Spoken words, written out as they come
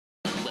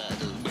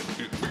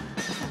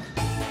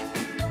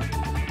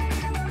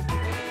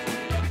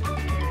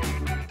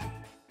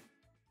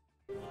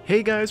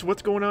Hey guys,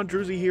 what's going on?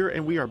 Druzy here,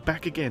 and we are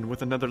back again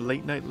with another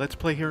late night Let's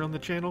Play here on the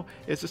channel.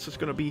 As this is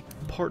going to be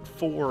part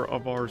 4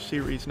 of our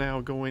series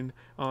now, going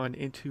on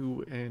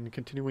into and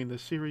continuing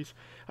this series.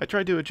 I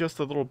tried to adjust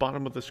the little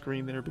bottom of the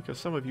screen there because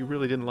some of you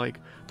really didn't like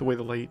the way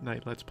the late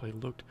night Let's Play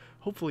looked.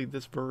 Hopefully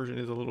this version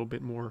is a little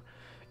bit more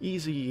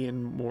easy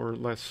and more or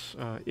less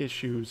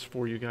issues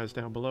for you guys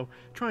down below.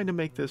 Trying to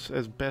make this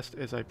as best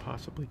as I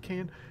possibly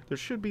can. There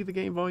should be the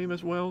game volume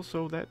as well,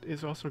 so that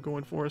is also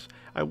going for us.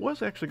 I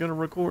was actually going to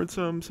record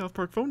some South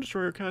Park Phone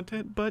Destroyer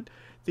content, but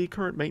the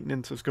current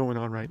maintenance is going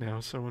on right now,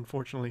 so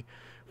unfortunately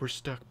we're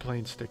stuck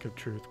playing Stick of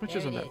Truth, which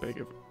isn't that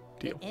big of a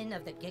deal. The Inn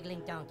of the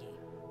Giggling Donkey.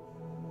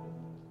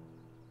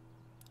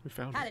 We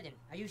found it. Paladin,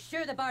 are you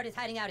sure the bard is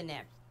hiding out in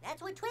there?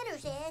 That's what Twitter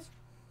says.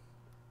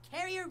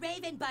 Carrier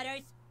Raven,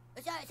 Butters!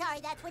 Sorry,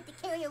 that's what the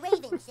Carrier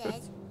Raven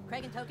says.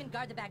 Craig and Token,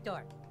 guard the back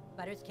door.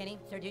 Butters, Kenny,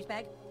 Sir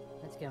Douchebag,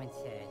 let's go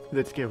inside.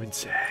 Let's go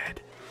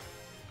inside.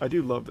 I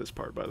do love this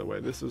part, by the way.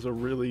 This is a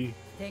really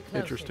Stay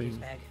close, interesting Sir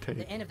Douchebag. take.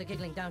 The Inn of the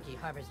Giggling Donkey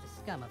harbors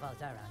the scum of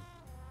Alzaron.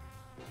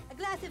 A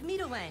glass of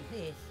meadle wine,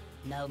 please.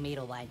 No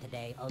meadle wine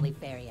today, only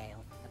fairy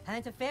ale. A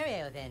pint of fairy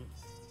ale, then.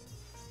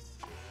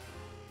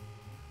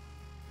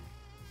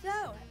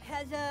 So,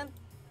 has,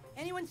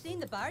 anyone seen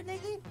the bard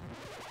lately?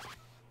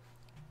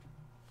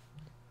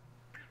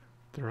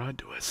 They're on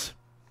to us.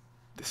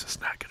 This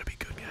is not gonna be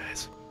good,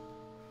 guys.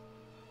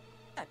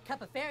 A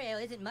cup of fairy ale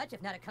isn't much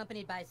if not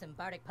accompanied by some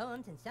bardic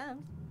poems and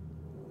songs.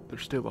 They're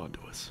still on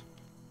to us.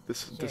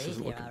 This Sure, is he's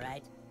here, looking all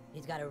right.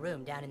 He's got a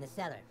room down in the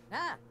cellar.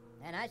 Ah,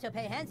 and I shall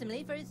pay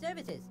handsomely for his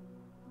services.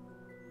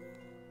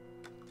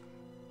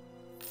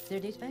 Sir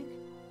Douchebag?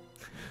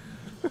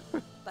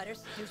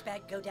 Butters,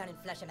 Douchebag, go down and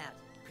flush him out.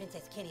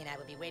 Princess Kenny and I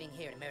will be waiting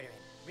here to murder him.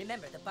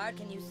 Remember, the bard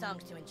can use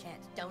songs to enchant.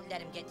 Don't let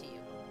him get to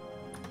you.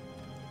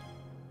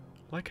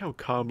 like how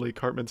calmly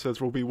Cartman says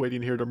we'll be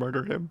waiting here to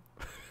murder him.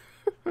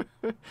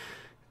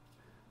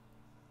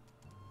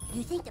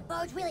 You think the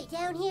bard's really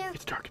down here?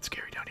 It's dark and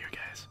scary down here,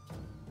 guys.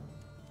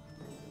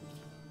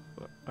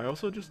 I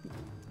also just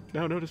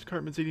now noticed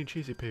Cartman's eating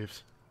cheesy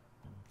poofs.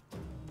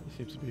 He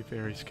seems to be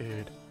very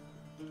scared.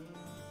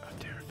 I'm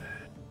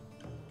terrified.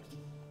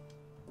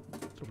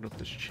 Let's open up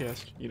this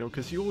chest, you know,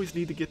 because you always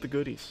need to get the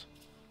goodies.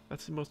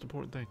 That's the most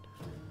important thing.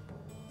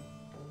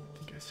 I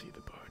think I see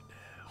the bard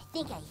now. I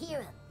think I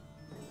hear him.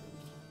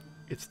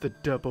 It's the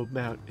double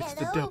mount. It's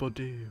the Hello? double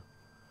do.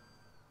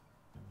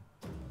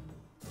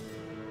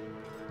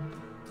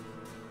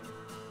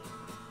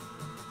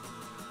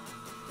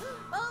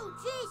 Oh,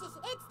 Jesus,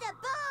 it's the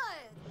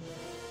bard!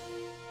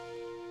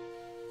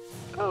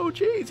 Oh,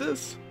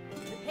 Jesus!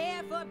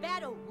 Prepare for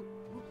battle,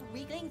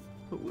 weaklings.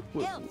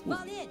 Elves,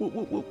 fall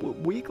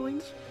in.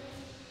 Weaklings?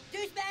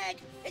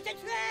 Douchebag, it's a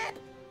trap!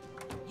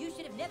 You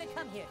should have never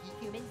come here, you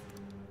humans.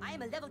 I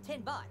am a level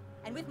 10 bard,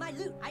 and with my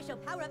loot, I shall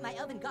power up my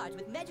elven guards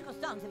with magical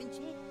songs of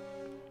enchantment.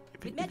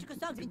 With magical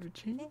songs of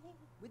enchantment.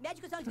 With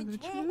magical songs of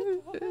enchantment.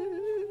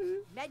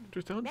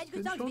 Magical songs of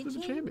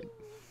enchantment.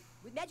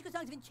 With magical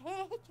songs of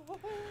enchantment.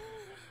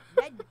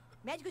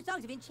 Magical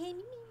songs of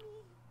enchantment.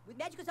 With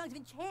magical songs of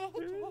enchantment.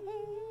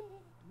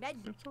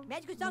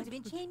 Magical songs of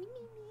enchantment.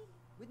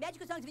 With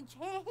magical songs of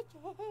enchantment.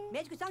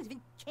 Magical songs of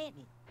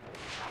enchantment.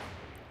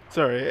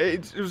 Sorry,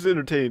 it was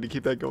entertaining to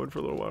keep that going for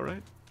a little while,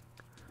 right?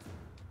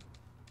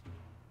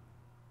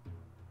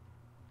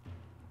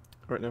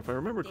 Alright, now if I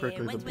remember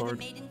correctly, the There once was a bard...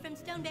 maiden from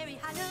Stoneberry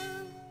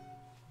Hollow.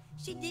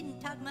 She didn't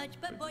talk much,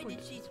 but boy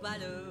did she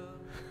swallow.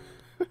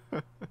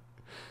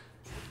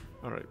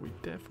 Alright, we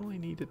definitely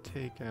need to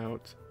take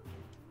out...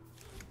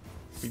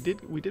 We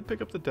did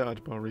pick up the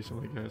dodgeball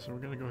recently, guys, so we're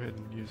gonna go ahead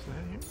and use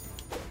that here.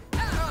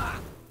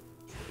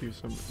 Do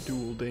some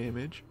dual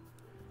damage.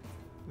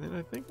 And then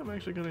I think I'm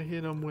actually gonna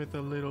hit him with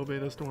a little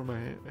bit of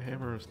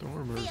Hammer of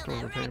Storm, or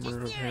Storm of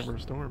Hammer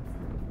of Storm.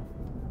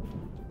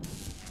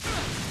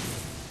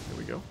 There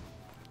we go.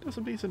 Does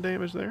some decent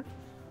damage there.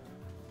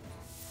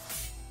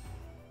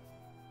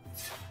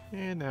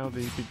 And now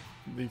the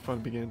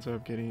fun begins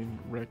of getting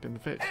wrecked in the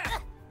face.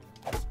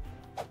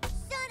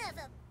 Son of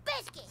a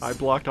biscuit! I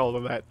blocked all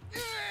of that.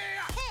 Hey!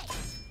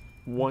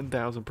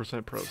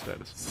 1000% pro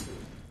status.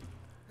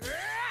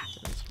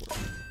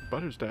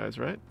 Butters dies,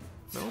 right?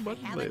 No,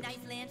 Butters Have a lives. nice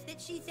lance that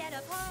she sat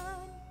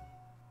upon.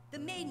 The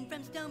maiden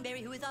from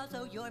Stoneberry who is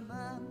also your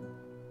mom.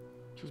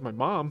 She's my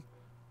mom.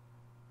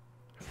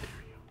 How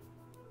dare you.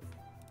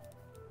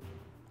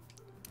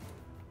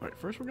 Alright,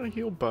 first we're gonna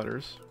heal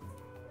Butters.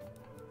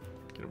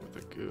 Get him with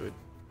a good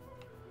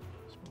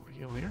small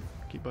heal here.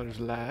 Keep Butters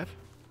alive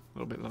a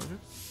little bit longer.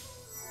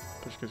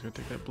 Pushka's gonna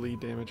take that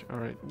bleed damage.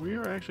 Alright, we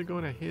are actually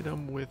going to hit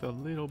him with a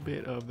little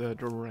bit of the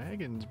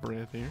Dragon's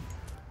Breath here.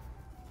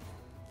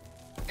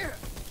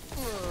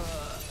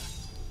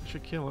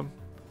 Should kill him.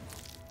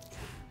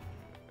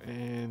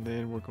 And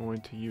then we're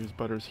going to use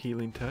Butters'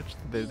 healing touch.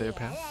 There,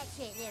 pal. That's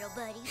it, little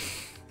buddy.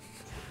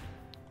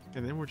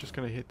 And then we're just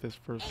gonna hit this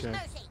first Ain't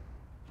guy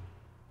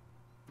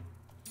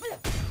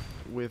mercy.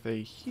 with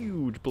a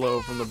huge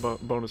blow from the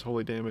bonus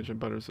holy damage and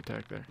Butters'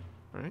 attack there.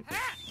 Alright?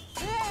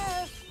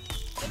 Whoa!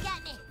 They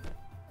got me.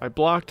 I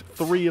blocked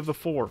 3 of the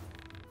 4.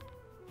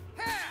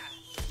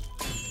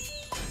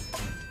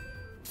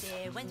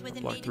 once was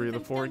a Block maiden 3 of the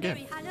from 4 again.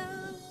 Stoneberry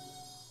Hollow.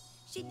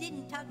 She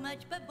didn't talk much,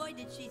 but boy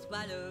did she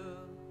swallow.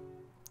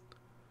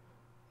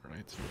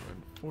 Alright, so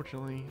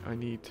unfortunately, I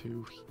need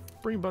to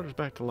bring Butters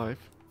back to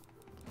life.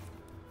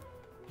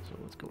 So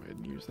let's go ahead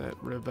and use that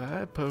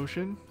revive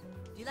potion.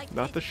 Do you like to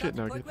Not take the a shit salted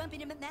nugget. pork rump in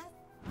your mouth?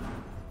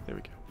 There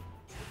we go.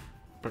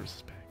 Butters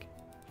is back.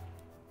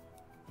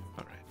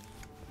 Alright.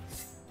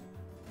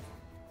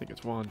 I think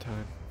it's wand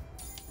time.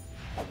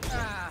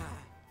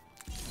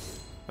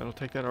 That'll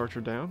take that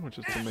archer down, which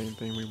is the main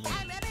thing we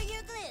want. I'm rubber,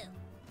 you're glue.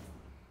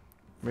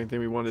 Main thing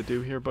we want to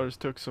do here. Butters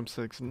took some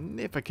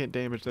significant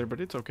damage there, but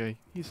it's okay.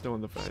 He's still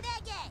in the Hey, fight.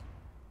 bad guy.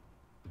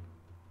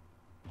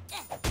 There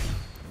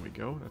we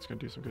go. That's going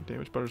to do some good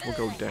damage. Butters will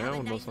go I have a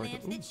down, nice most likely.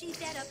 lance that she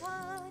set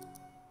upon.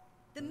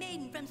 The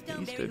maiden from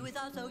Stoneberry, Hasted. who is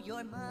also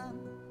your mom.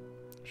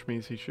 Which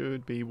means he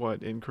should be,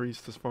 what,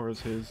 increased as far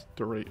as his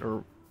durate,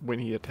 or when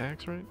he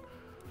attacks, right?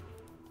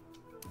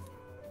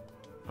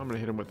 I'm going to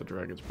hit him with the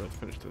Dragon's Breath,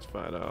 finish this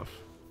fight off.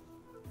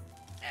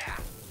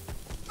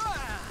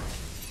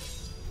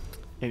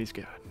 And he's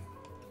gone.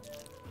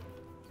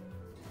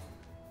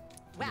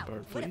 Wow,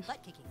 Bard, what a please.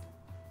 butt kicking.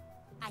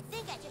 I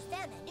think I just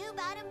found the new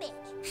bottom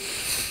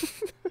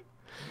bitch.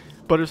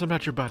 Butters, I'm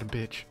not your bottom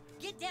bitch.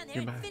 Get down there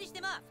You're and mine. finish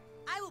them off.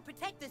 I will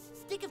protect this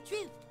stick of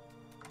truth.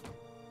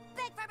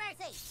 Beg for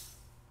mercy.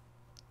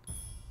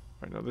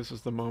 Right now, this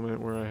is the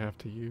moment where I have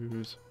to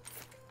use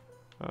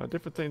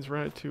different things,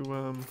 right,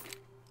 to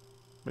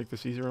make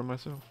this easier on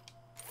myself.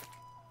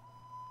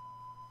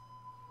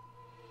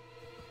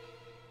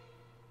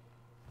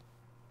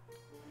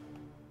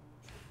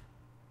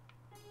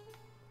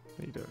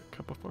 Need a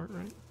cup of fart,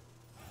 right?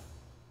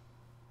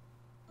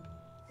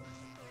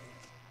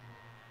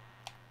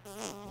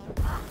 I'll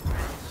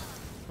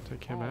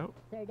take him out.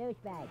 Sir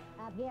douchebag,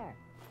 up here.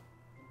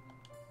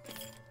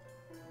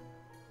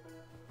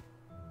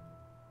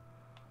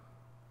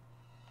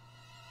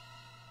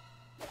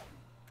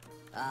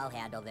 I'll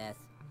handle this.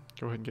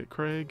 Go ahead and get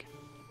Craig.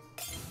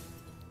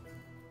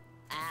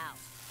 Ow.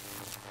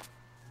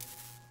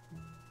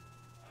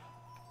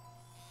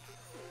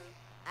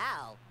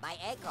 Ow, my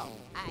ankle.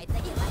 I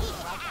think it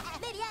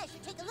might Maybe I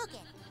should take a look at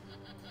it.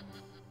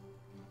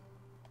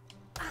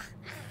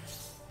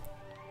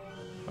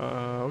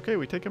 Okay,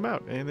 we take him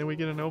out, and then we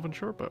get an Elven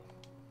Shortbow.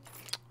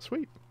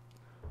 Sweet.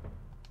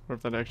 Or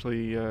if that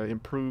actually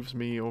improves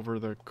me over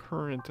the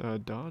current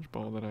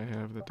dodgeball that I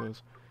have that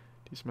does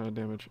decent amount of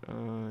damage.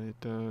 It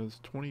does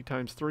 20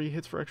 times 3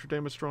 hits for extra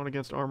damage drawn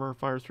against armor,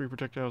 fires 3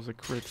 projectiles that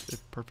crits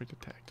if perfect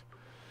attacked.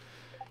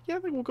 Yeah, I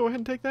think we'll go ahead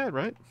and take that,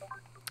 right?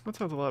 That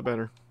sounds a lot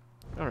better.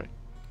 Alright.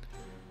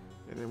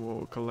 And then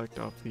we'll collect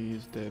off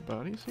these dead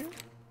bodies here.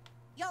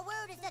 Your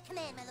word is the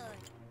command, my lord.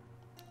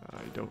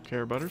 I don't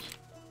care, Butters.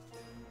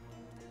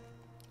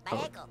 My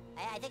Oh. ankle.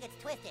 I think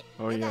it's twisted.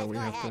 Oh, You yeah, guys we go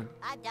have ahead. to-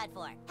 I'm done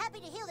for. Happy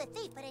to heal the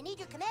thief, but I need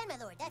your command, my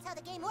lord. That's how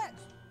the game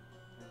works.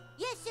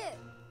 Yes, sir.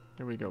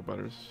 Here we go,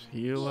 Butters.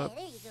 Heal Yeah, up.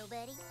 there you go,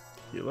 buddy.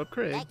 Heal up,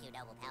 Craig. Thank you,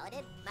 noble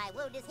paladin. My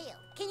wound is healed.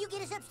 Can you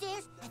get us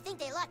upstairs? I think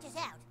they locked us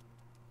out.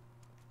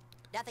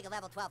 Nothing a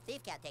level 12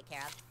 thief can't take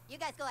care of. You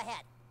guys go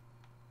ahead.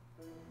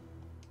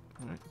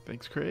 Alright,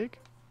 thanks, Craig.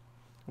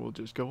 We'll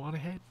just go on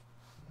ahead,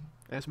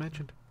 as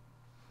mentioned.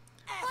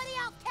 For the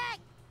elf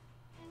tank!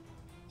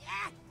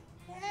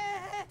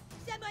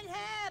 Someone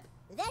help!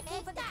 That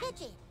came from the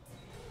kitchen.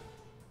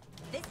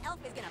 This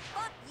elf is gonna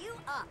fuck you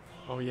up.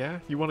 Oh yeah?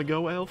 You wanna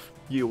go, Elf?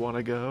 You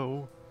wanna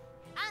go?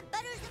 I'm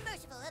Butters the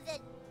Merciful of the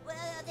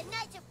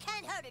Knights of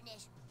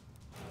Kind-Heartedness.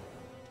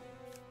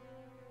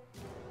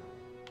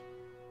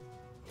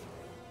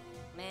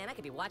 Man, I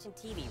could be watching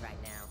TV right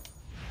now.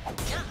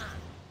 Nuh-uh.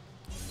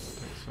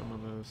 Take some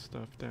of the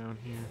stuff down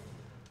here.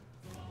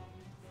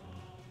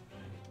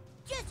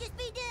 Justice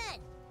be done!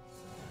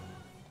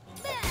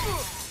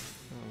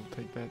 I'll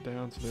take that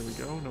down, so there we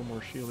go. No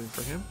more shielding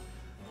for him.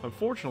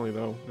 Unfortunately,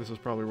 though, this is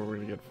probably where we're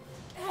gonna get...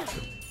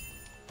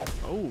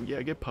 Oh,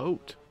 yeah, get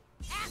poked.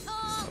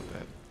 Asshole! About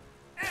that.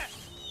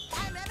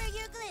 I'm rubber,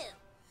 you're glue.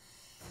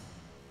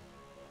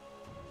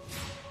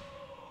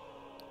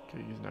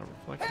 Okay, he's now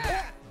reflecting.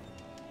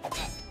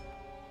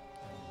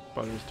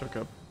 Butters took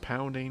a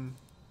pounding.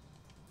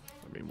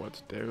 I mean,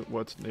 what's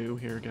new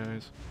here,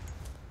 guys?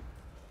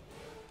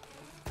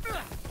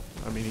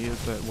 I mean, he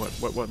is that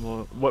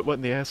what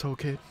in the asshole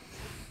kid?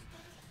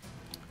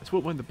 That's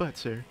what won the butt,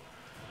 sir.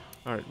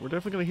 Alright, we're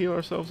definitely going to heal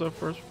ourselves up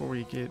first before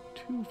we get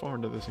too far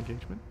into this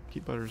engagement.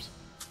 Keep Butters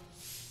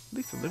at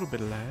least a little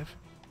bit alive.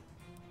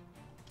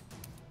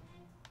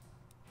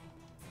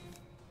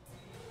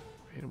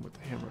 Hit him with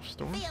the Hammer of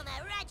Storm. Feel my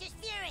righteous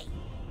fury.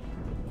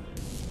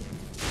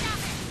 Stop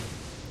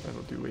it!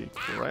 That'll do a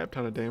crap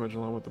ton of damage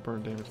along with the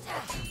burn damage.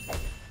 There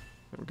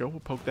we go, we'll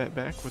poke that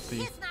back with the...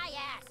 Kiss my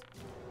ass.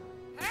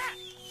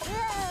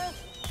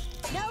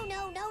 No,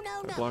 no, no,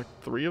 no, I no. blocked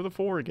 3 of the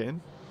 4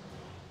 again.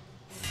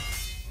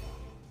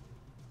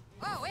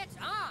 Oh, it's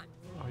on!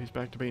 Oh, he's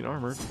back to being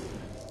armored.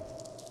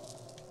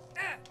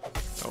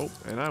 Oh,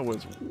 and I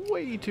was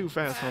way too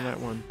fast on that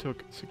one.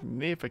 Took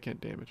significant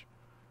damage.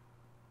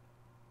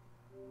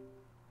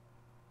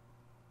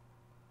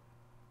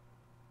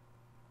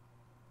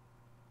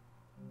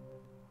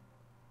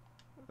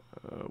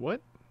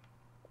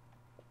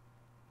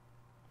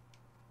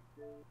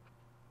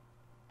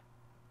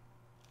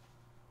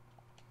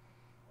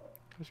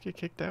 Just get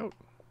kicked out.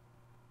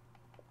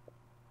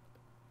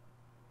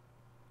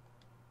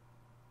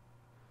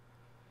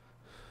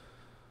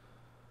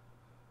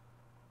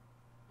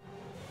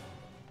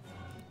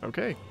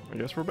 Okay, I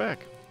guess we're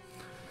back.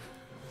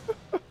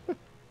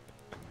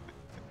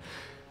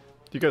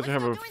 You guys are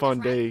having a fun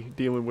day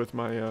dealing with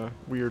my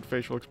weird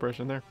facial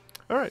expression there.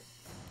 Alright.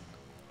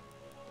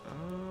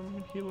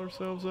 Heal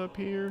ourselves up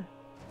here.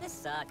 This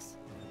sucks.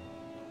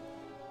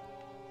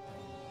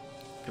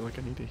 I feel like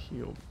I need to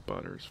heal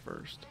Butters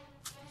first.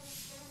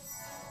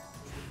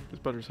 Because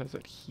Butters has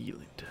that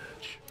healing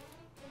touch.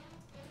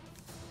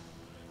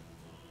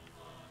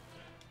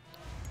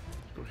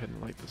 Go ahead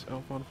and light this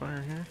elf on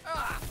fire here.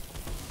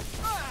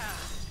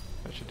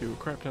 That should do a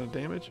crap ton of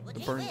damage. The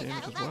burn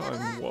damage as well.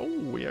 And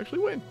whoa, we actually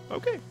win.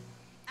 Okay.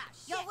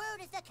 Your word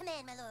is the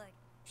command, my lord.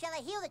 Shall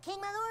I heal the king,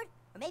 my lord?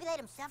 Or maybe let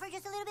him suffer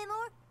just a little bit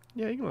more?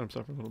 Yeah, you can let him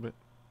suffer a little bit.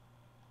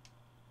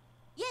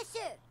 Yes,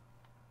 sir.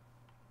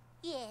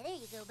 Yeah, there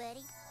you go,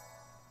 buddy.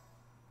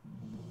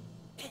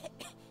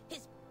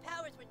 His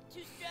powers were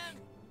too strong.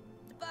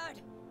 The bard,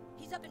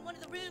 he's up in one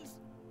of the rooms.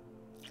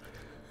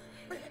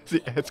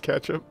 The ads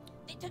catch up.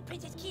 They took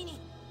Princess Keene.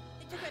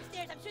 They took her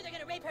upstairs. I'm sure they're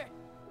gonna rape her.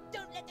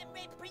 Don't let them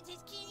rape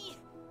Princess Keene.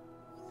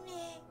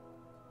 Meh.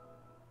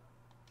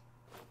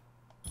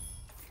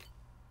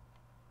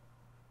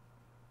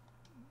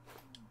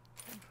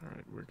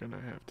 Alright, we're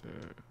gonna have to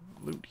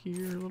loot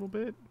here a little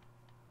bit.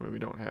 Well, we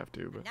don't have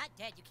to, but Not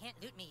dead. You can't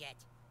loot me yet.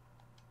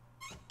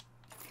 you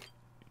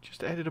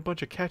just added a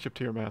bunch of ketchup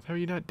to your mouth. How are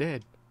you not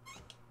dead?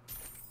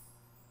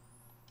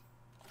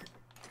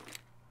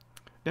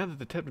 Now that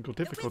the technical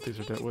difficulties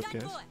are dealt with,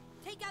 guys.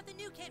 Take out the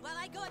new kid while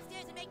I go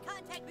upstairs and make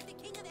contact with the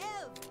King of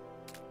Elves.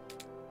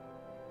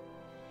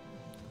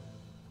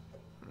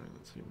 Alright,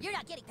 let's see. You're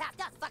not getting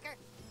past us, fucker.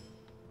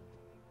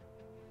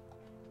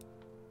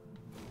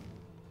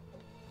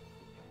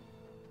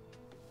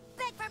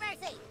 Beg for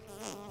mercy.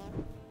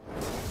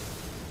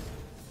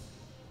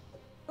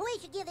 We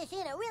should give this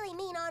inn a really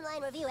mean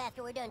online review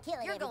after we're done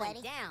killing everybody. You're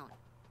going down.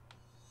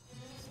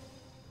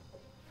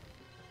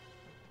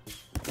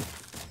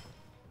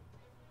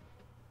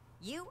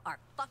 You are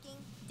fucking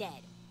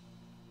dead.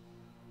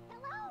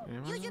 Hello?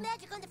 Am I Use your not?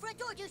 magic on the front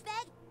door,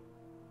 douchebag.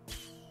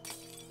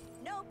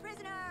 No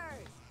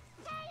prisoners.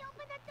 Hey,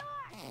 open the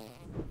door!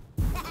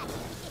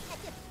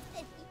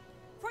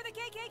 For the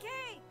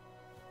KKK.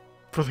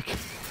 For the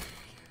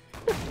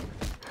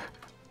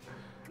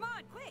Come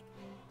on, quick.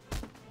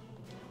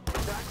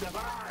 Let's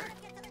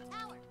get to the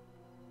tower.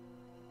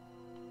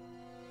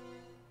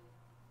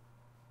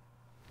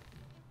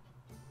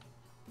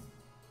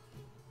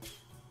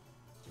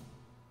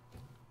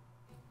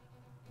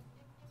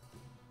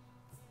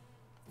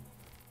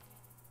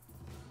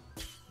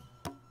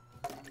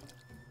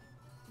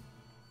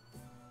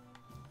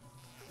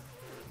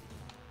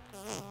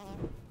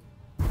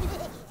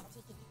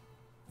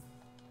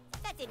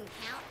 That didn't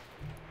count.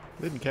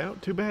 Didn't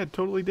count? Too bad.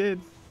 Totally did.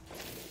 Now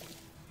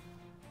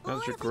Well,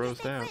 that you're what if we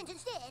just grossed make out. friends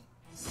instead?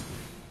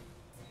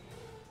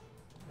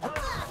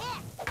 Ah,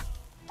 yeah.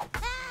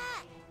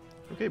 Ah!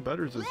 Okay,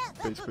 Butters is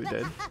basically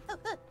dead.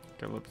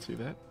 Gotta love to see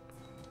that.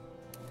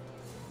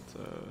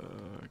 Let's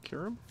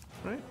cure him,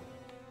 right?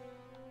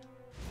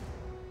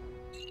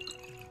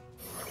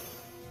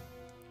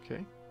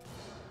 Okay.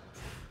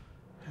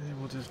 And then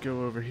we'll just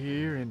go over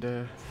here and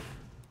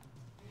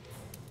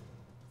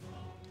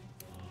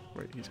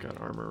wait, he's got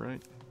armor,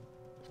 right?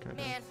 He's kinda...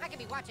 Man, I could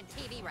be watching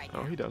TV right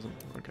Oh, now. he doesn't.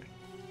 Okay.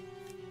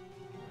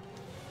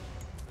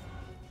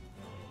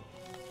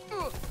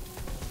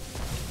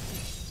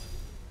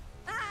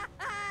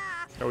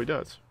 Oh, he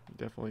does. He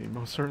definitely,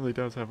 most certainly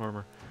does have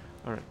armor.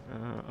 Alright,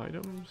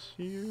 items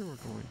here. We're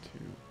going to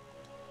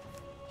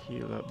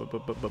heal up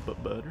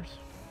Butters.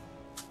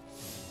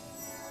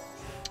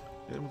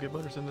 And we'll get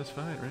Butters in this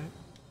fight, right?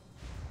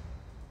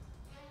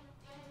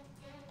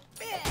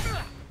 There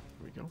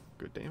we go.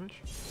 Good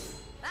damage.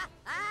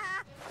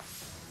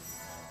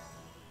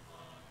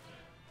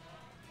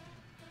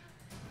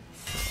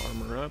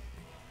 Armor up.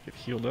 Get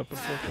healed up,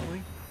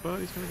 unfortunately. But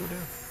he's going to go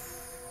down.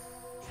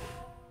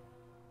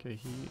 Okay,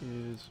 he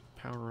is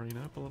powering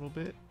up a little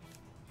bit.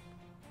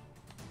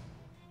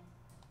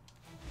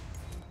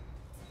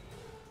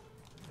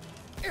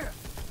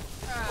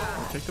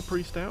 I'll take the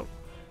priest out.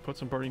 Put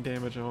some burning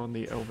damage on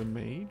the elven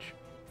mage.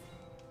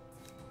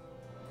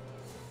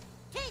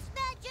 Taste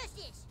bad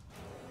justice.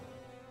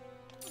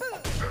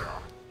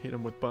 Hit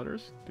him with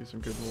Butters. Do some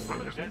good little I'm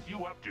gonna damage there. set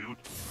you up, dude.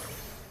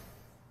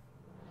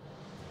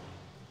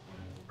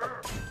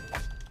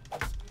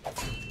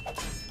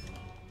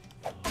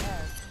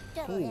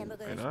 Double Oh,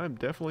 hamburgers. and I'm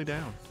definitely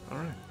down.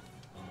 Alright.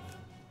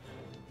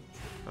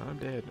 I'm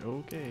dead.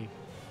 Okay.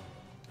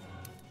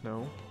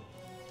 No.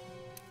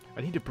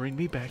 I need to bring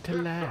me back to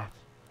life.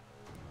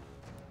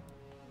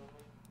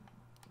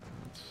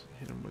 Let's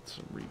hit him with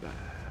some revive.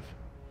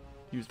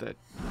 Use that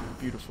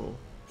beautiful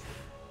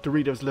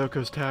Doritos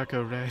Locos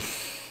Taco, right?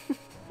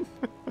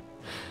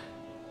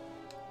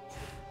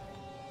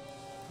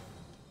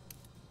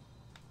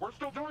 We're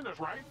still doing this,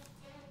 right?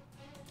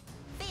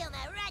 Feel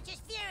my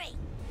righteous fury.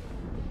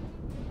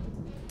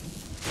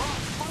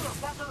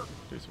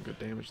 Do some good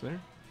damage there.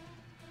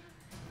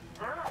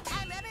 I'm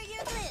rubber,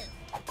 you're glue.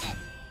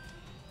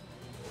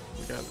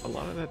 We got a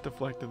lot of that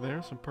deflected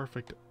there. Some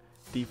perfect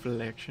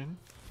deflection.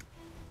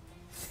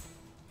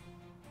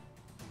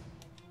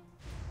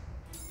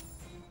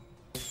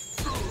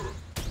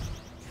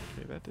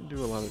 Okay, that didn't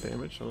do a lot of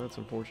damage, so that's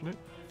unfortunate.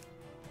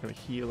 Gonna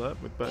heal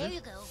up with There butter.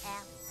 you go,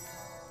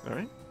 Al.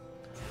 Alright.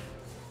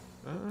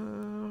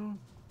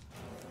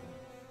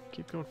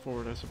 Keep going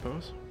forward, I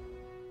suppose.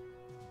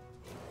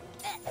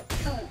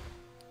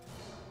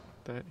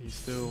 That he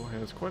still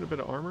has quite a bit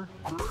of armor.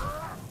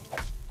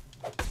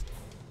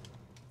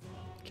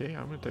 Okay,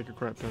 I'm gonna take a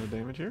crap ton of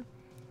damage here.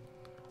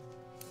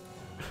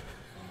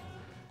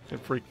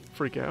 And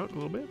freak out a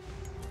little bit.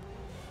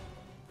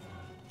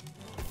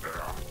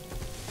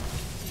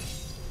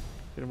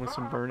 Hit him with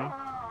some burning.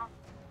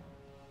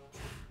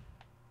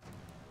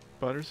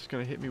 Butters is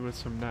gonna hit me with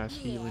some nice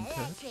healing Yeah,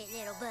 touch. that's it,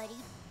 little buddy.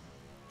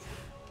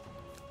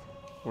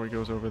 Or he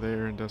goes over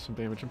there and does some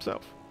damage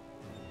himself.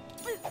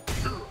 There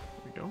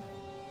we go.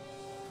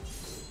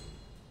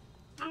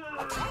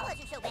 That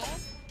wasn't so bad.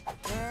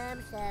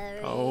 I'm sorry.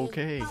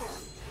 Okay.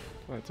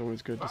 That's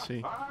always good to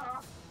see. Gonna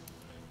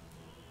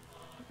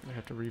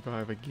have to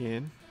revive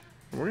again.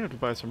 We're gonna have to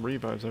buy some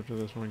revives after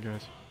this one,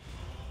 guys.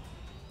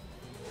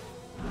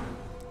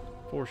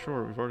 For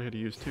sure, we've already had to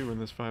use 2 in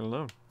this fight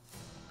alone.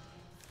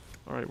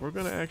 Alright, we're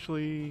gonna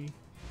actually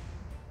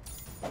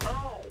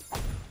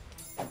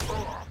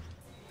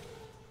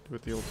do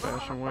it the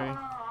old-fashioned way.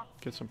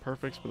 Get some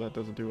perfects, but that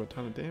doesn't do a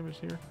ton of damage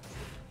here.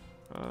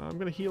 I'm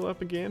gonna heal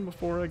up again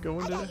before I go I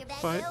into got your back,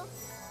 fight. Bill.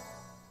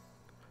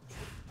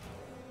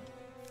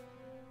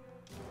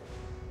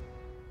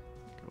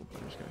 Go,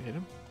 Butter's gonna hit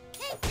him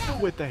Take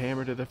that. with the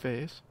hammer to the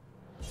face.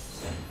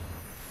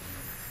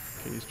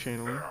 Okay, he's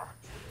channeling.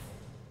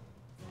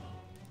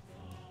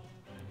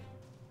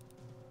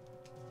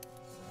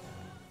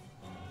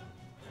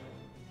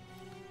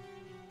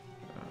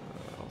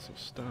 Also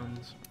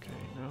stuns. Okay,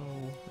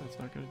 no, that's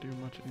not gonna do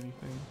much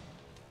anything.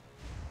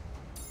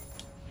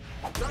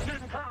 That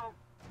didn't count.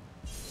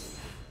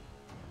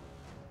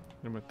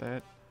 And with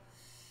that,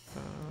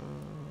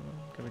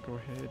 I'm gonna go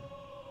ahead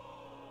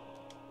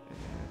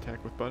and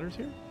attack with Butters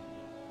here.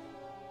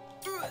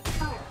 Do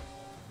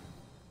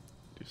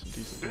some decent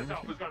This damage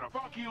elf here. is gonna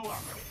fuck you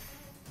up.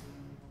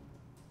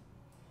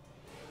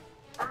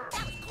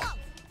 That was close.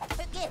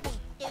 Forgive me,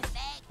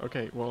 douchebag.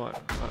 Okay, well,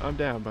 I'm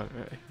down, but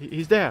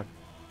he's down.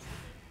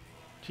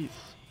 Jeez.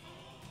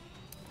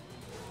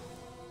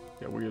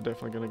 Yeah, we are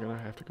definitely gonna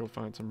have to go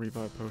find some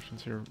revive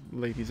potions here,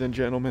 ladies and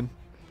gentlemen.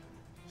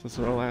 This is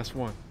our last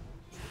one.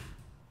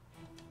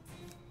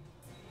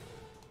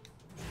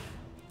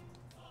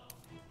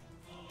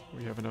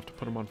 We have enough to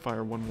put him on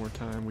fire one more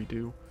time. We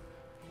do.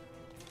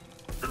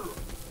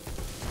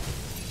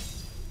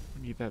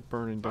 We need that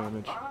burning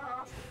damage.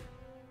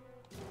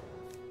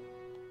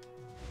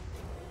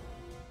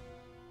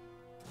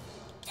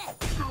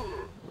 There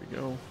we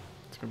go.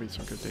 It's gonna be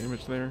some good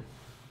damage there.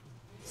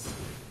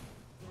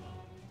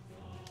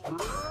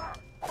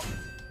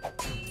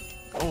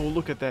 Oh,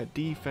 look at that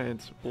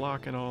defense,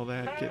 blocking all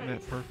that, getting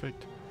that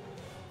perfect.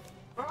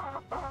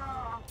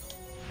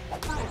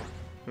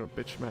 Gonna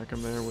bitch smack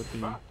him there with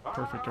the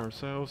perfect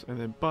ourselves, and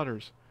then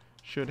Butters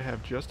should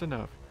have just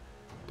enough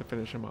to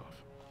finish him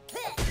off.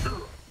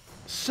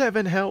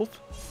 7 health.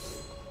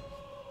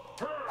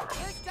 Your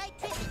strike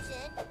tripping,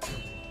 son.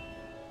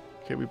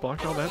 Okay, we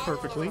blocked all that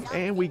perfectly,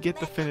 and we get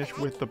the finish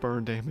with the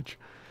burn damage.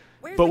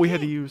 Where's But the we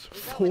had to king? use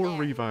He's 4 over there.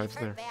 revives He's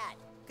hurt there. bad.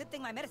 Good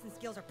thing my medicine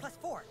skills are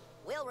 +4.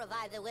 We'll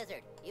revive the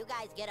wizard. You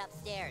guys get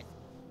upstairs.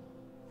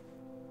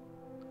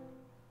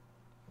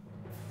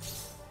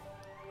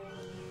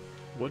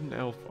 Wooden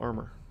elf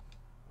armor.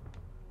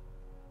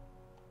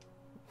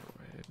 Go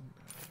ahead and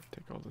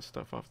take all this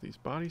stuff off these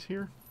bodies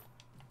here.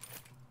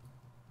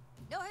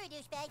 No hurry,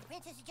 douchebag. The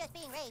princess is just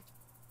being raped.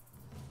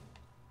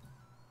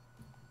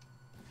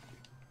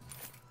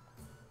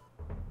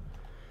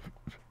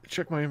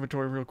 Check my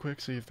inventory real quick,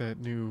 see if that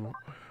new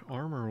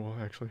armor will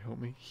actually help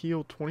me.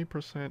 Heal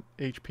 20%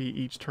 HP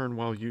each turn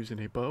while using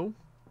a bow.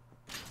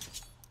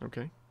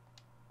 Okay.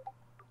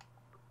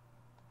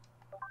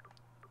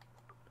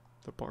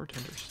 The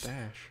bartender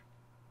stash.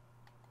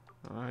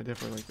 I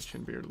definitely like the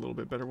chin beard a little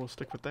bit better. We'll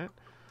stick with that.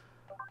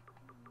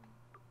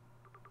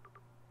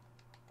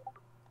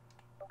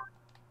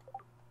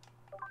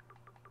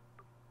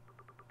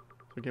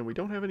 So again, we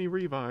don't have any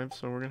revives,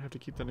 so we're going to have to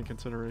keep that in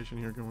consideration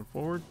here going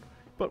forward.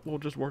 But we'll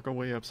just work our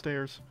way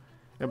upstairs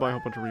and buy a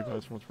whole bunch of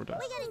revives once we're done.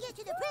 We gotta get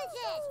to the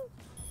princess!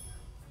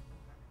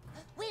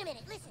 Wait a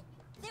minute, listen.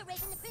 They're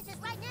raping the princess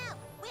right now.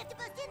 We have to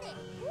bust in there.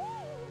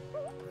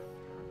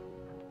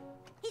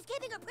 He's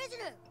keeping her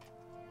prisoner.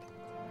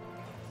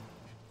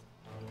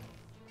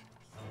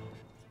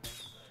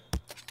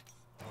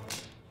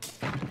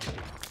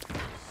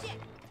 Shit!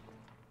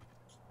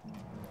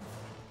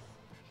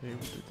 Okay, we'll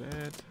do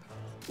that.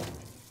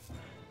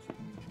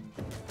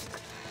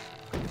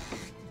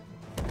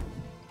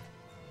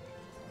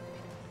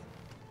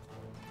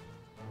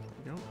 There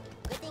we go.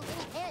 Good thing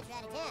Vinny parents are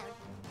out of town.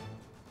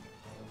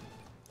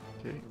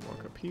 Okay,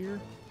 walk up here.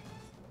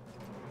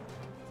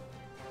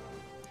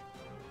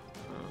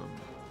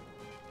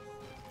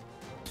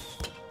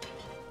 I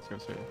was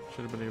gonna say,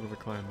 should have been able to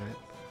climb that.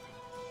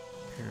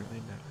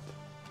 Apparently not.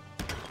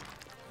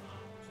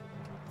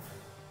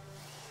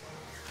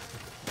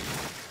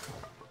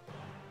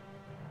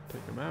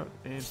 Take him out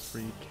and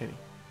free Kenny.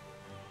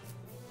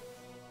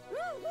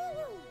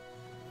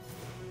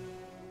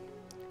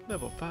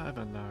 Level 5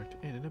 unlocked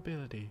and an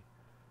ability.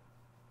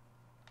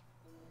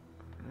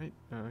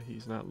 Alright,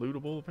 he's not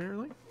lootable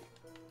apparently.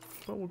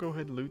 But we'll go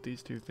ahead and loot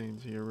these two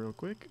things here real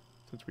quick,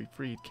 since we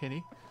freed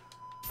Kenny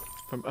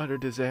from utter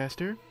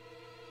disaster.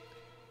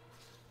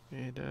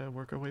 And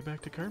work our way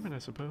back to Carmen, I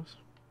suppose.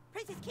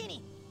 Princess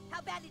Kenny,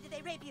 how badly did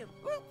they rape you?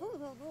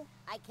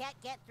 I can't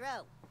get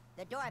through.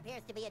 The door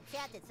appears to be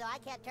enchanted, so I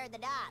can't turn the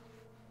knob.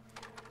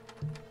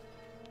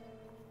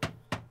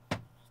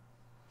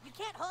 You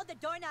can't hold the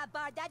doorknob,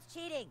 Bard. That's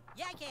cheating.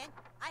 Yeah, I can.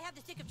 I have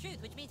the Stick of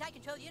Truth, which means I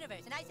control the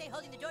universe, and I say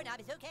holding the doorknob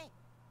is okay.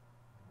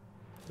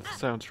 That's a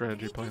sound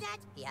strategy Can he plan. do that?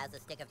 He has the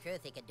Stick of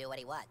Truth, he can do what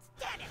he wants.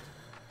 Damn it!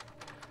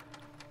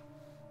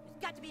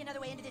 There's got to be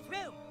another way into this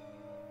room.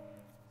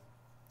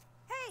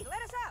 Hey,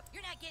 let us up!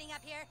 You're not getting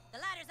up here. The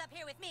ladder's up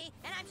here with me,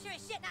 and I'm sure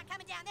as shit not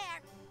coming down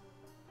there.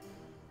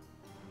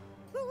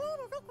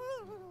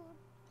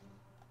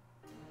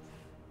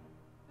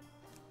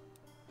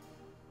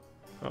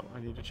 Oh, I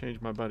need to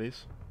change my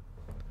buddies.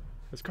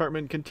 As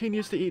Cartman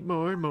continues to eat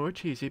more and more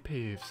cheesy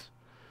peeves.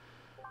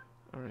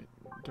 Alright,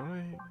 did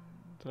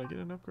I get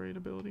an upgrade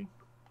ability?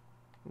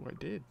 Oh, I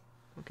did.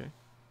 Okay.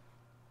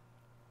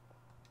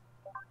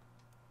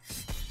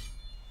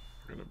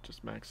 We're gonna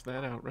just max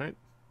that out, right?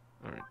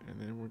 Alright, and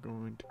then we're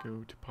going to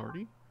go to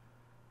party.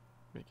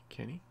 Make it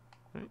Kenny,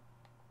 right?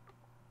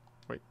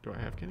 Wait, do I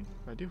have Kenny?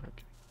 I do have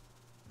Kenny.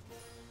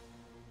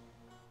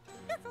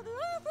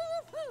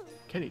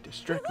 Kenny,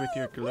 distract with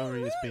your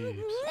glorious babes.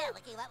 Well,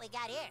 looky what we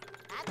got here.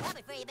 I'm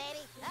coming for you, baby.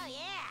 Oh,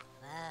 yeah.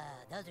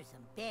 Those are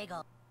some big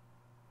old...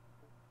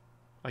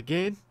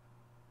 Again?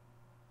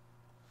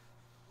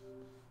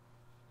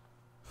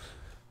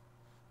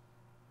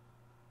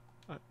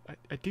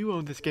 I do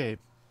own this game.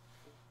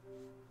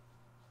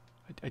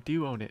 I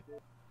do own it.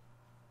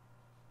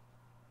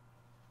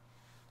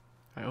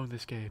 I own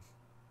this game.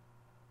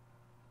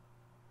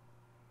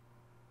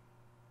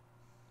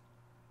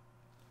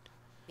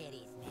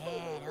 Biddies,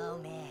 man, oh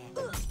man.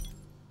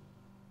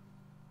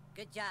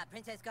 Good job,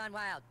 Princess Gone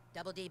Wild.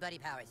 Double D buddy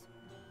powers.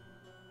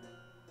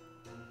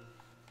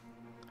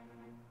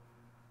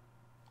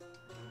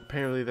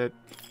 Apparently that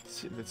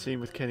scene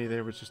with Kenny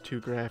there was just too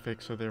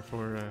graphic, so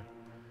therefore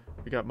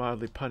we got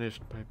mildly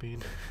punished by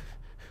being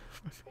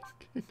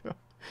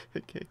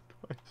the game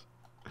twice.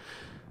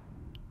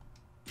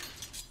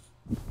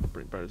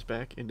 Bring Butters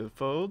back into the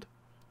fold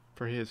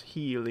for his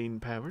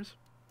healing powers.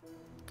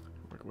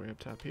 Work our way up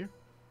top here.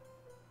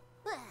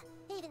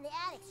 Even the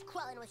attic's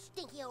crawling with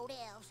stinky old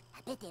elves.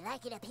 I bet they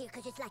like it up here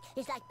because it's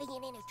like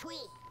being in a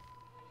tree.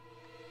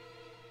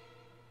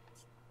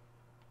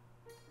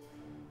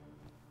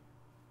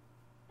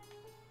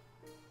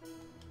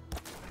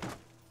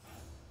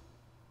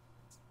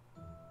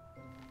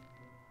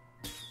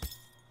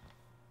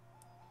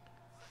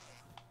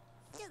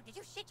 Dude, did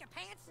you shit your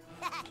pants?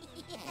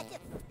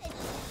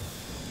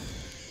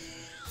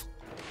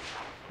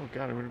 Oh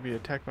god, I'm gonna be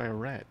attacked by a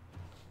rat.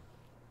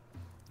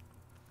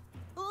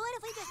 What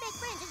if we just make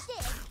friends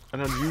instead? An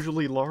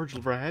unusually large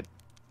rat?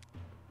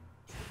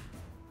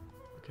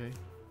 Okay.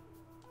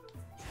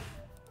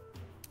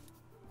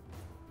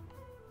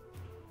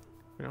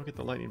 We now get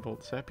the lightning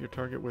bolt. Zap your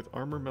target with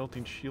armor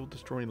melting shield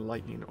destroying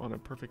lightning. On a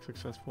perfect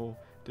successful,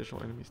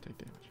 additional enemies take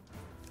damage.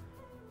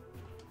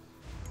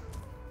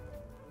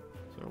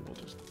 So we'll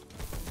just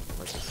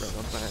like grab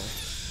up back.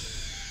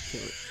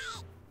 Kill it.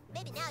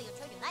 Maybe now you'll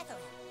turn your life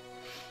around.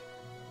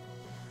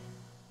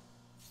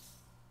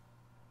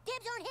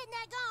 Dibs on hitting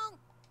that gong.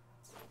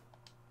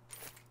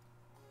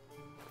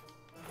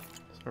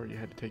 Sorry you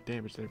had to take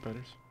damage there,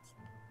 Butters.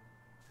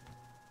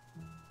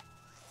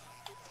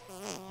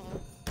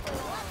 What's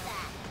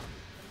that?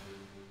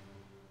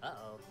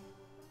 Uh-oh.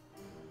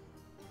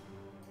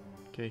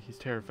 Okay, he's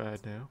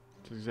terrified now.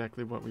 Which is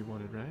exactly what we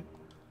wanted, right?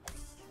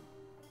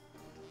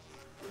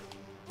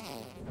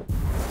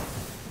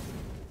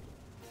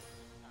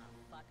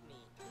 Fuck me.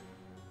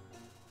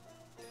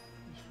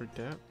 He's freaked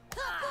out. Oh,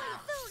 boy, you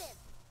fooled him.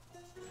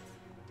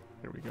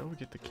 There we go, we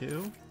get the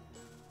kill.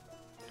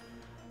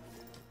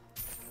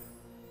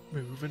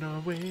 Moving our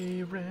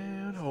way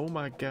around. Oh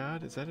my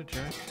god, is that a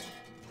giant?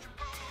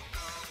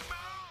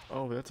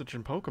 Oh, that's a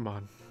gym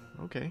Pokemon.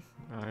 Okay,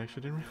 I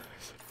actually didn't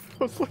realize.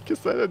 I was like, is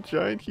that a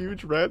giant,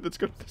 huge rat that's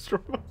gonna destroy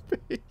my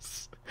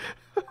face?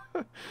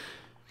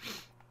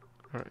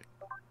 Alright.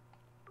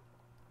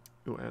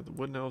 Ooh, add the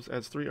Wooden Elves.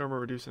 Adds 3 armor,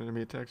 reduce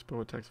enemy attacks.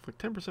 Bow attacks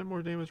inflict 10%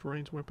 more damage.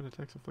 Ranged weapon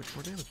attacks inflict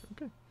more damage.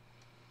 Okay.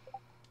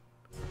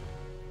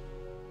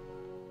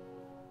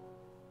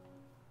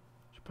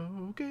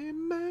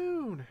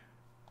 Pokemon!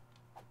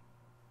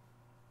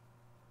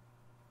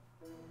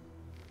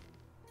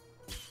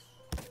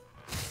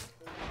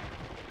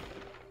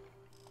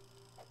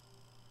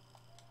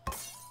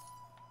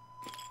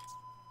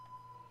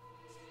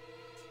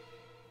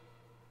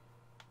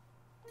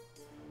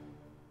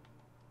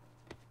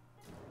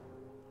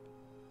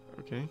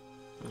 Okay,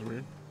 that's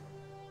weird.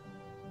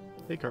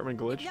 Hey, Cartman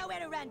Glitch. Nowhere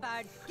to run,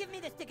 Bard. Give me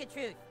the stick of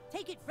truth.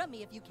 Take it from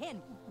me if you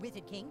can,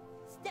 Wizard King.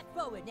 Step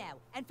forward now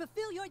and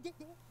fulfill your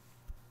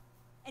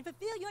Step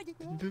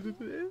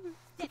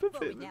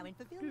forward now and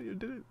fulfill. You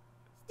did it.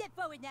 Step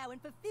forward now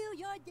and fulfill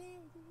your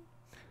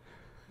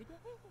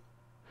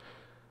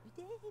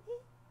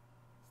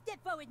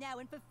Step forward now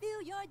and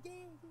fulfill your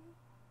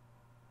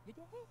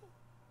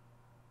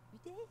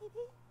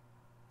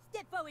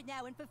Step forward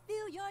now and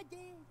fulfill your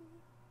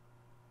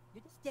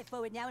Step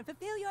forward now and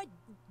fulfill your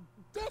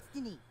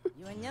destiny.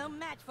 You are no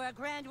match for a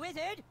grand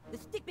wizard. The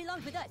stick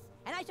belongs with us,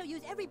 and I shall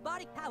use every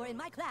bardic power in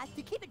my class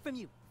to keep it from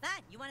you.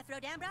 Fine, you want to throw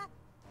down, brah?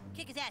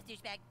 Kick his ass,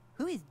 douchebag.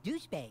 Who is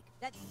douchebag?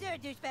 That's Sir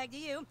Douchebag to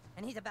you,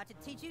 and he's about to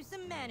teach you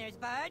some manners,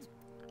 Bard.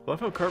 I love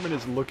how Cartman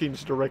is looking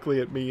directly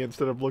at me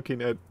instead of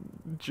looking at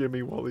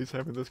Jimmy while he's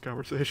having this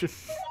conversation.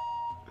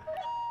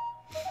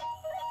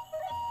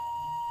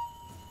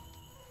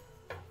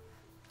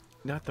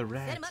 Not the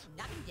rats. Set him up,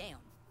 knock him down.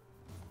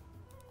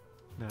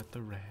 Not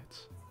the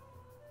rats.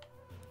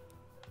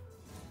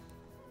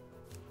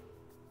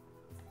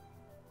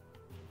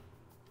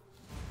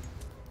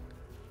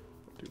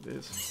 Do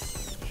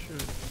this.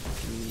 Should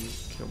we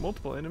kill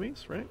multiple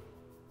enemies, right?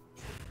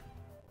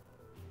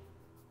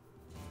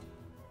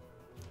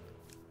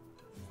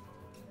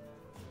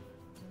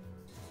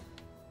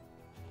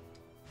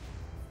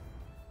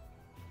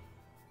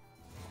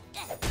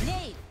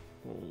 Nay!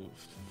 We'll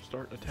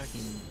start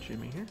attacking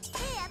Jimmy here.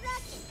 Hey, I'm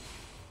lucky.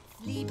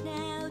 Sleep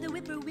now, the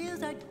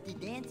whippoorwills are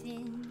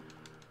dancing.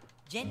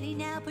 Gently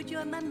now, put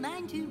your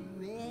mind to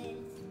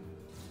rest.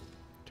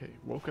 Okay,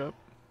 woke up.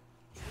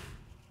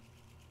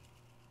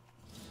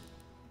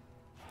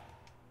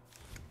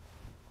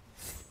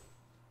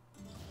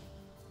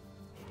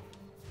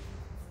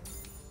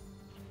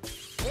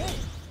 Hey,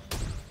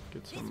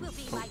 Get this some will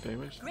be my poke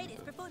damage.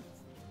 greatest performance.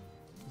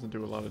 Doesn't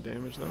do a lot of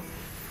damage though.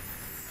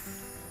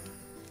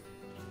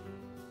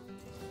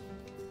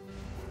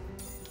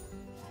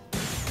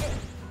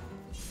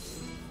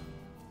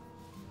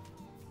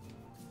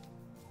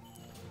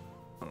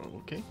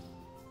 Oh, okay.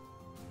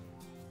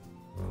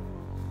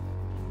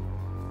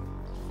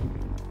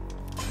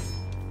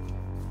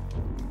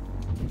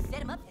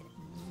 Set him up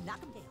and knock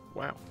him down.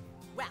 Wow.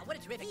 Wow, what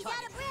a terrific He's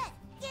target. out of breath.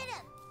 Get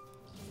him.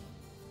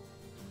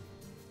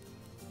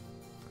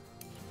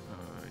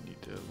 I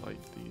need to light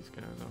these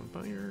guys on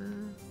fire.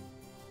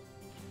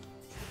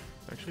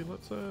 Actually,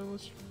 let's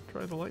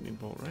try the lightning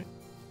bolt, right?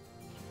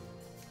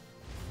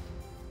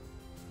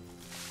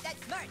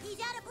 That's smart. He's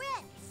out of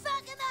breath.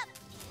 Fuck him up.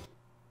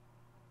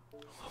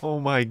 Oh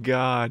my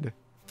god.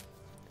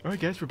 Alright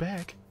guys, we're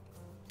back.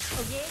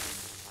 Oh, yeah?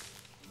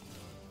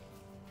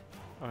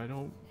 I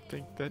don't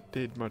think that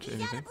did much He's out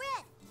anything. of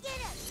breath. Get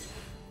him.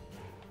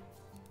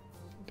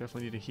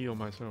 Definitely need to heal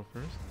myself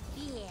first.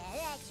 Yeah,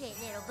 that's it,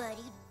 little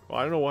buddy. Well,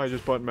 I don't know why I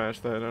just button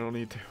mashed that. I don't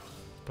need to.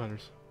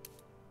 Butters.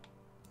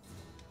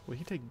 Will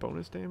he take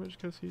bonus damage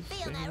because he's Feel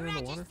staying that there in the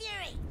righteous water?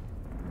 fury.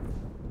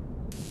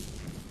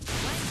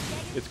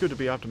 It's good to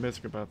be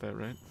optimistic about that,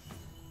 right?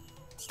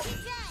 Good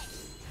time.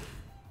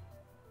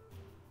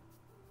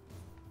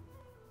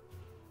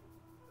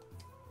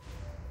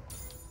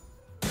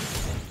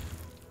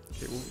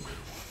 Okay,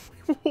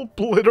 we'll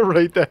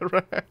obliterate that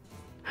rat.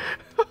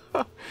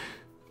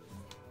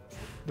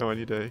 No, I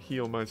need to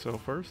heal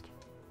myself first.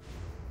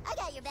 I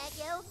got your back,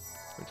 yo.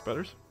 Thanks,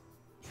 Butters.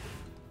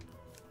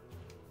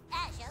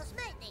 I shall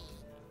smite thee.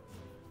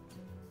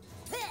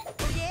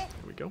 Oh, yeah?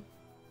 There we go.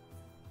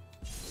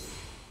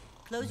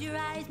 Close your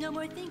eyes, no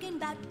more thinking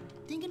about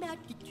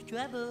your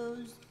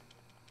troubles.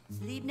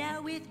 Sleep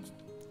now with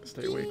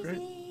Stay awake, right?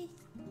 Jesus,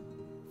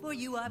 for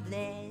you are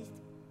blessed.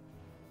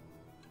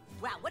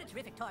 Wow, what a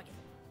terrific target.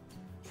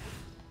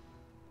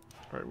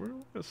 Alright, we're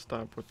gonna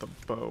stop with the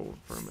bow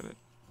for a minute.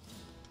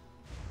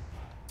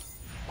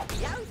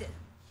 Yowza!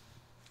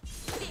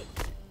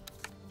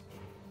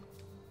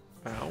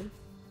 Ow.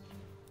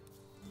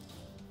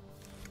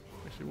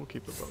 Actually, we'll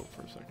keep the bow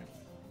for a second.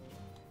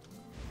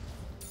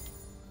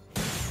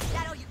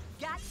 That all you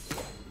got?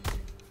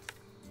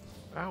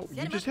 Ow, Set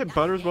you him just up, hit knock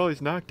Butters him while down.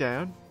 he's knocked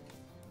down?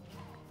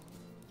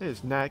 That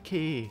is not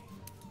key.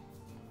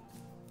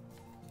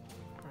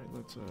 Alright,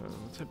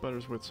 let's hit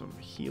Butters with some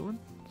healing,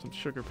 some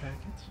sugar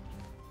packets.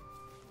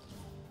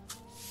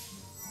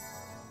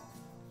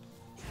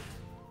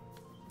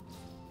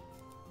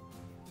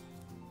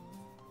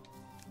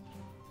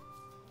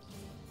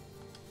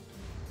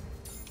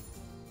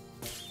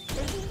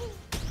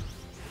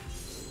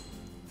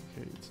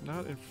 Okay, it's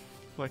not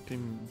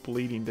inflicting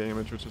bleeding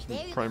damage, which is There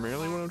you go,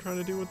 primarily Sam. what I'm trying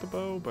to do with the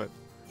bow, but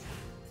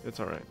it's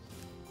alright.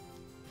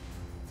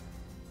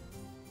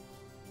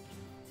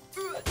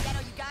 That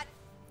all you got?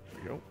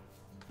 There we go.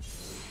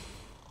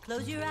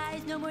 Close your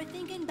eyes, no more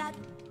thinking about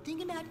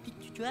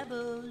your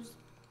troubles.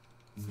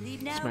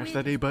 Sleep now Smash with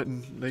that A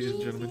button, ladies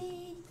and gentlemen.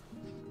 Jesus,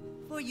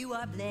 for you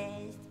are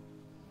blessed.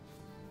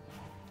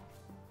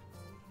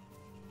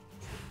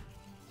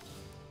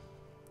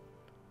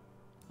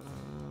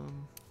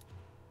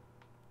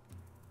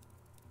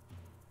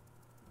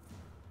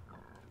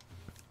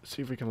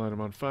 see if we can light him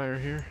on fire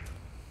here.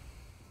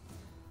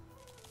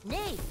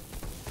 Nay.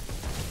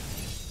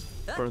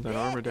 Burn that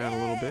armor down a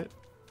little bit.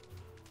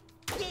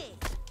 Yeah.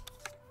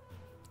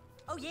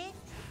 Oh yeah.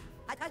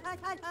 Hot, hot, hot,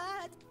 hot,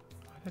 hot.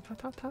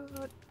 Hot, hot, hot,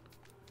 hot.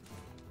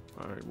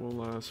 Alright,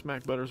 we'll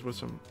smack Butters with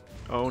some...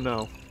 Oh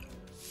no.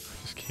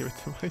 I just gave it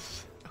to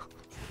myself.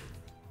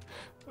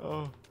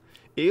 Oh.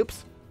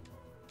 Oops.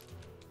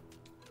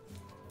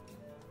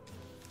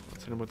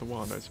 Let's hit him with the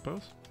wand, I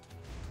suppose.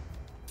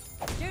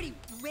 Dirty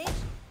witch.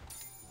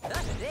 Hot,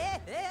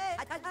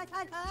 hot, hot,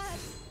 hot, hot.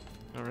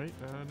 Alright,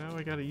 now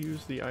I gotta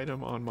use the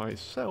item on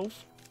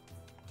myself.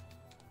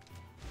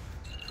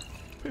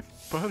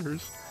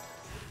 Butters.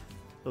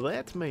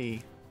 That's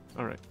me.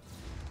 Alright.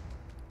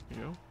 Here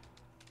you go.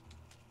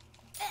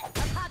 A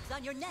pop's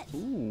on your net.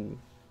 Ooh.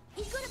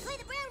 He's gonna play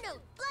the brown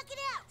note. Block it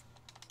out.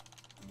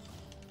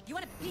 You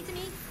want a piece of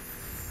me?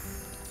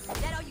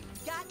 Is that all you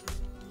got?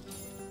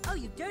 Oh,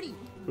 you dirty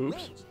Oops.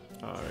 witch.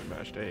 I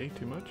mashed A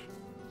too much.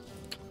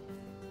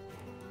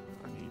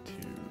 I need to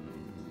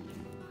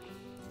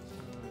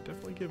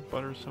definitely give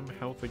Butters some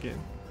health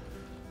again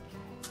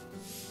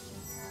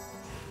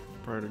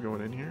prior to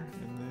going in here,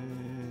 and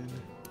then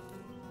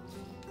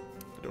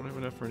I don't have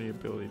enough for any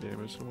ability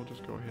damage, so we'll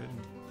just go ahead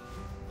and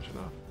push it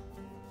off.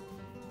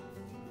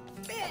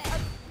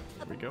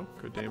 There we go.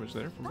 Good damage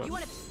there from You Butters.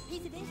 want a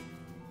piece of this?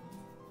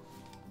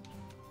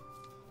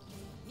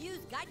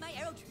 Muse, guide my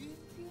arrow true.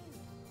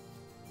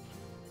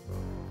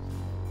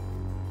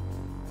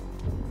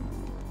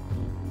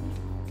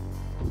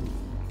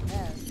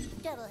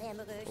 Double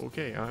hamburgers.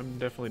 Okay, I'm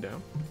definitely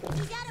down.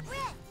 He's out of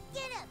breath.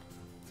 Get him.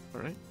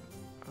 Alright.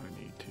 I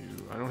need to...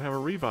 I don't have a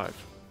revive.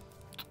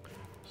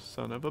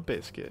 Son of a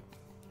biscuit.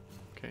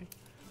 Okay.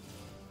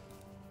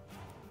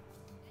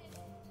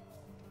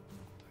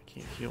 I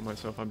can't heal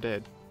myself. I'm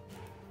dead.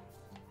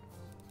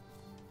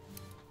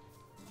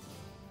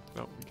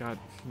 No, we got...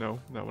 No,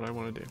 not what I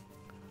want to do.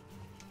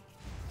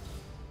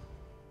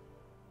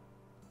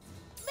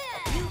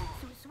 You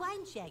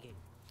swine shagger.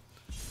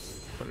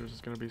 Butters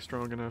is going to be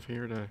strong enough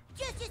here to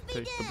Just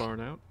take the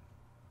barn out.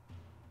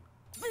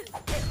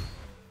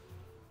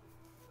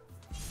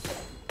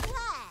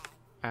 Why?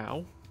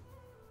 Ow.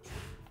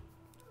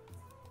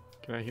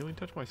 Can I healing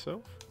touch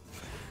myself?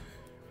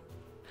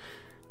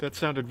 That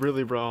sounded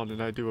really wrong,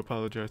 and I do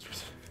apologize for...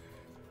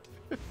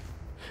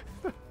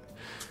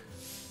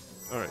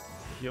 Alright,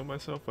 heal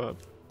myself up.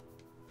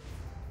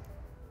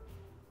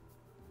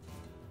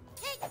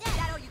 Take Is that.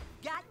 that all you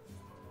got?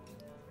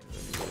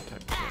 Let me go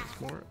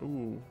attack once more.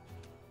 Ooh.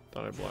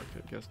 Thought I blocked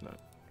it. Guess not.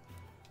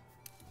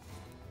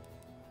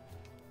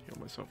 Heal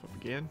myself up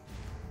again.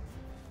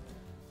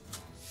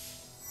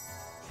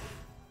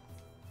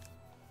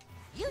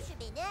 You should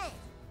be nice.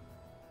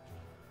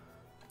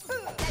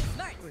 That's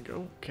smart. There we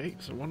go. Okay,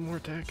 so one more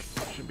attack.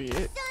 Should be it.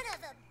 Son of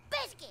a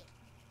biscuit.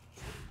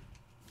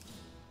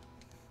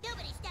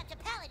 Nobody stopped a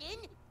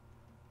paladin.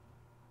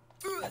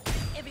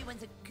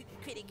 Everyone's a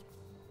critic.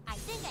 I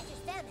think I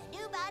just found a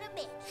new bottom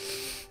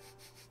bitch.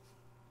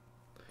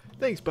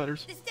 Thanks,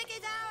 Butters. The stick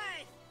is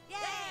ours! Yay!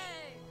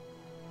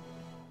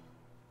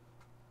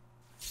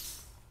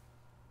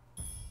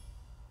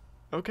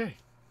 Okay.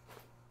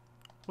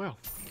 Well.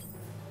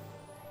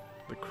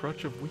 The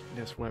Crutch of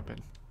Weakness weapon.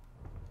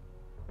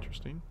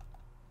 Interesting.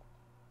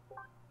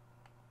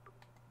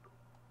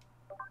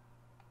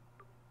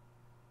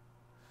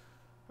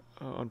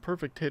 On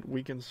perfect hit,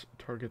 weakens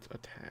target's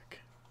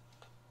attack.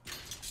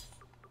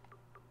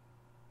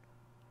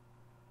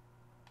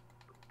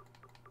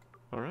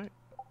 Alright,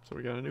 so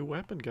we got a new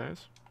weapon,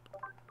 guys.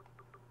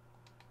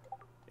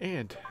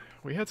 And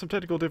we had some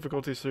technical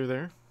difficulties through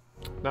there.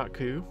 Not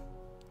cool.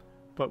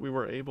 But we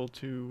were able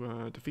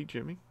to defeat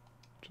Jimmy,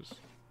 which is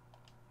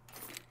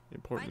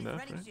important Mine is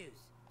enough, running right?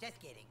 shoes.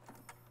 Just kidding.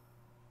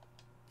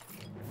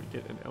 We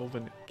get an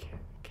elven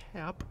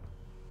cap.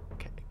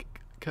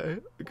 Cap.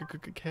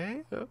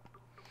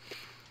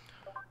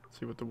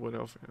 See what the wood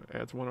elf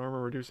adds. 1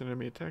 armor, reduce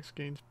enemy attacks,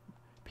 gains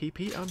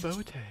PP on bow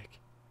attack.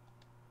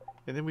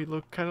 And then we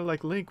look kind of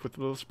like Link with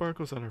little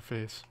sparkles on our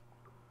face.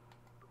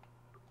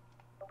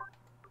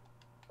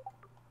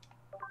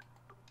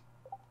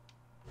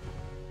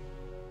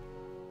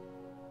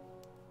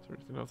 Is there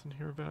anything else in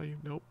here of value?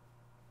 Nope.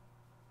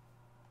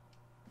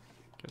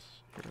 Guess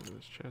here under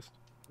this chest.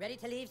 Ready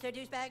to leave, Sir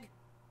Douchebag?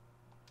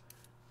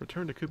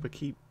 Return to Koopa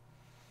Keep,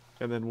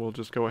 and then we'll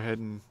just go ahead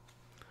and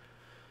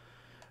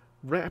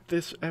wrap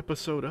this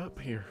episode up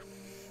here.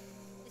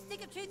 The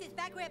stick of truth is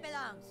back where it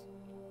belongs.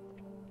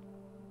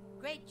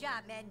 Great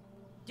job, men.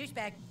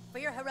 Douchebag, for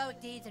your heroic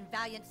deeds and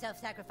valiant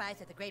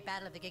self-sacrifice at the Great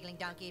Battle of the Giggling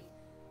Donkey,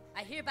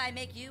 I hereby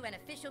make you an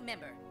official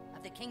member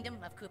of the Kingdom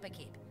of Koopa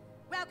Keep.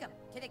 Welcome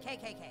to the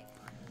KKK.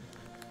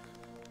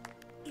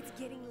 It's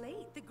getting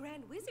late. The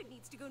Grand Wizard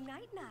needs to go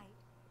night-night.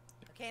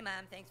 Okay,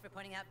 Mom, thanks for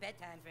pointing out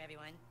bedtime for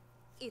everyone.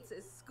 It's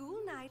a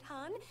school night,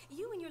 hon.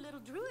 You and your little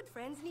druid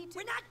friends need to...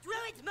 We're not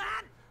druids,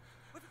 Mom!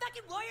 We're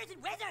fucking warriors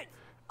and wizards!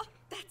 Oh,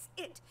 that's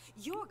it.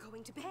 You're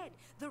going to bed.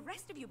 The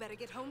rest of you better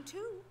get home,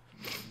 too.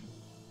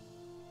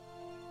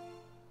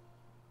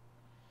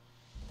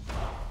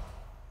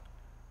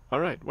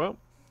 Alright, well,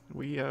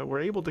 we were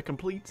able to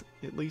complete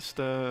at least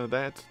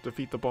that,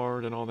 defeat the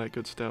Bard and all that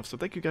good stuff. So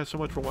thank you guys so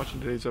much for watching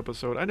today's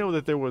episode. I know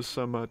that there was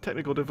some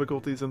technical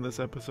difficulties in this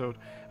episode.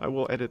 I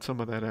will edit some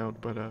of that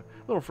out, but a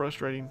little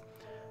frustrating.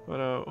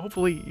 But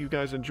hopefully you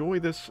guys enjoy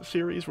this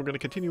series. We're going to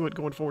continue it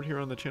going forward here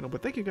on the channel.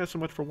 But thank you guys so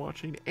much for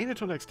watching. And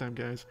until next time,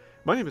 guys,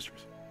 my name is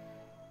Tris.